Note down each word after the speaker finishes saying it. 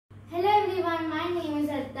everyone, my name is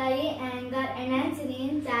Artha Nrithya and I am studying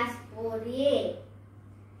in class 4A.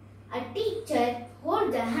 A teacher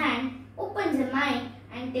holds a hand, opens a mind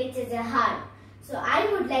and touches a heart. So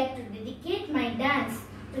I would like to dedicate my dance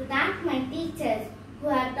to thank my teachers who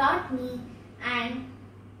have taught me and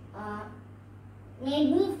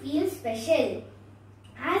made me feel special.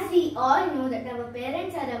 As we all know that our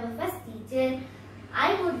parents are our first teacher,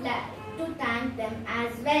 I would like to thank them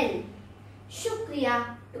as well.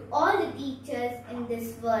 Shukriya to all the teachers in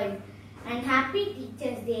this world and happy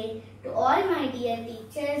Teachers Day to all my dear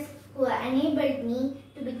teachers who have enabled me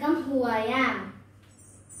to become who I am.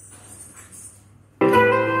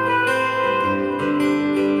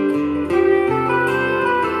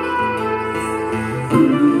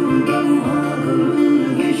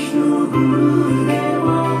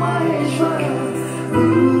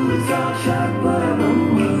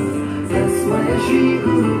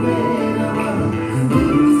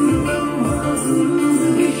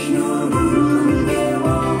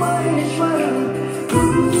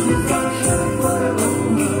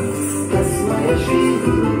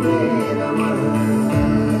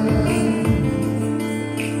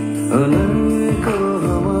 को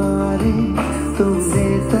हमारे तुमने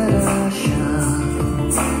तराशा,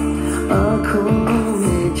 आँखों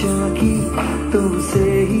में झांकी तुमसे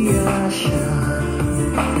ही आशा,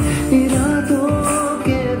 इरादों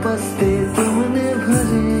के बस्ते तुमने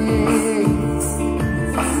भरे,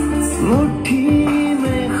 मुट्ठी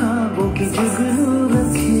में ख्वाबों की जुगनू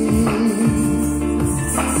रखे,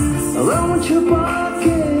 गम छुपा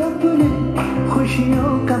के अपने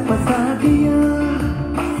खुशियों का पता दिया,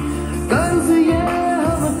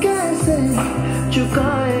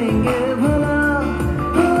 चुकाएंगे भला।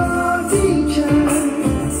 टीचर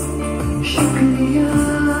शुक्रिया,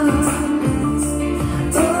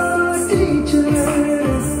 टीचर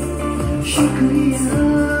शुक्रिया।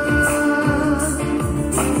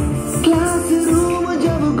 क्लासरूम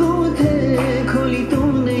जब गुम थे खोली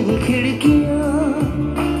तुमने ही खिड़कियां,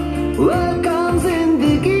 वह काम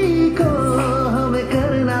जिंदगी को हमें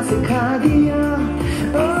करना सिखा दिया।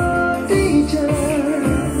 टीचर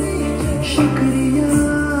शुक्रिया,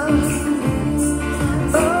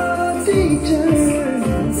 टीचर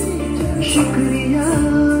शुक्रिया।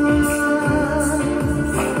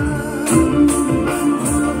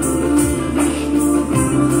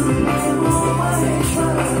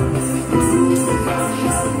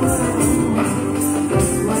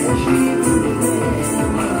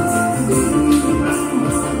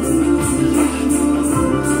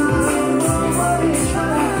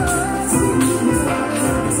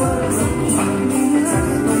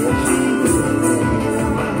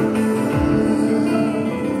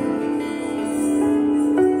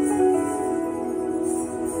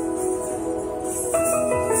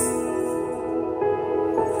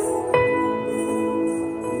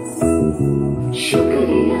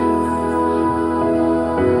 शुक्रिया,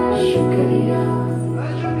 शुक्रिया,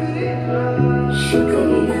 शुक्रिया,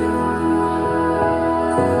 शुक्रिया,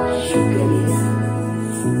 शुक्रिया,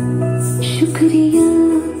 शुक्रिया,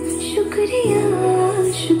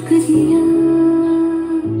 शुक्रिया,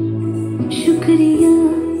 शुक्रिया,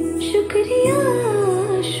 शुक्रिया,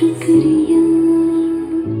 शुक्रिया।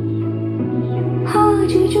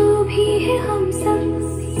 आज जो भी है हम सब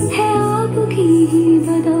है आपकी ही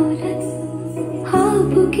बदौलत,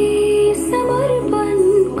 आपके समर्पण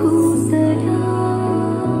को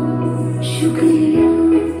सलाम। शुक्रिया,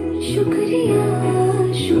 शुक्रिया,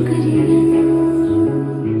 शुक्रिया,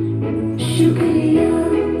 शुक्रिया,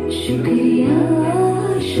 शुक्रिया,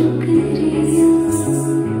 शुक्रिया,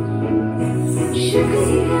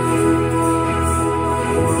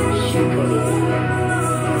 शुक्रिया,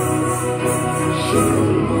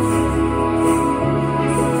 शुक्रिया,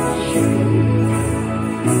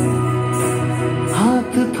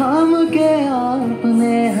 हाथ थाम के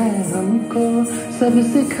आपने है हमको सब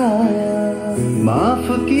सिखाया, माफ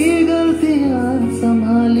की गलतियां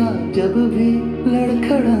संभाला जब भी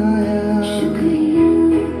लड़खड़ाया। शुक्रिया,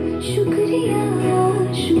 शुक्रिया,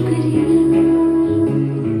 शुक्रिया,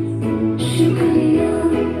 शुक्रिया,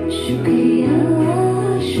 शुक्रिया,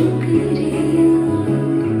 शुक्रिया।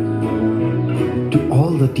 To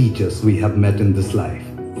all the teachers we have met in this life,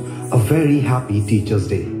 a very happy Teachers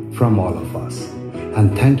Day from all of us.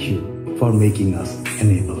 And thank you for making us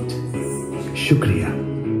enabled. Shukriya.